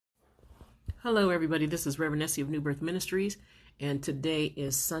Hello, everybody. This is Reverend Essie of New Birth Ministries, and today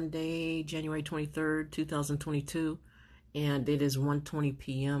is Sunday, January 23rd, 2022, and it is 1:20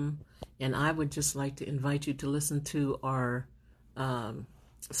 p.m. And I would just like to invite you to listen to our my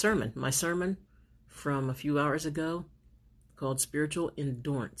sermon from a few hours ago called Spiritual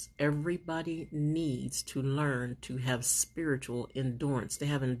Endurance. Everybody needs to learn to have spiritual endurance, to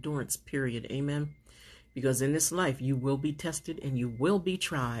have endurance, period. Amen. Because in this life, you will be tested and you will be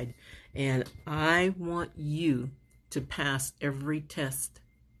tried. And I want you to pass every test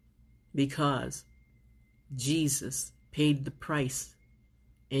because Jesus paid the price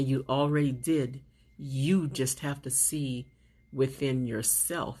and you already did. You just have to see within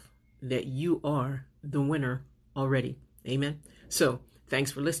yourself that you are the winner already. Amen. So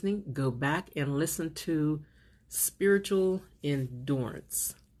thanks for listening. Go back and listen to Spiritual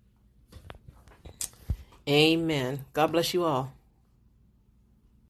Endurance. Amen. God bless you all.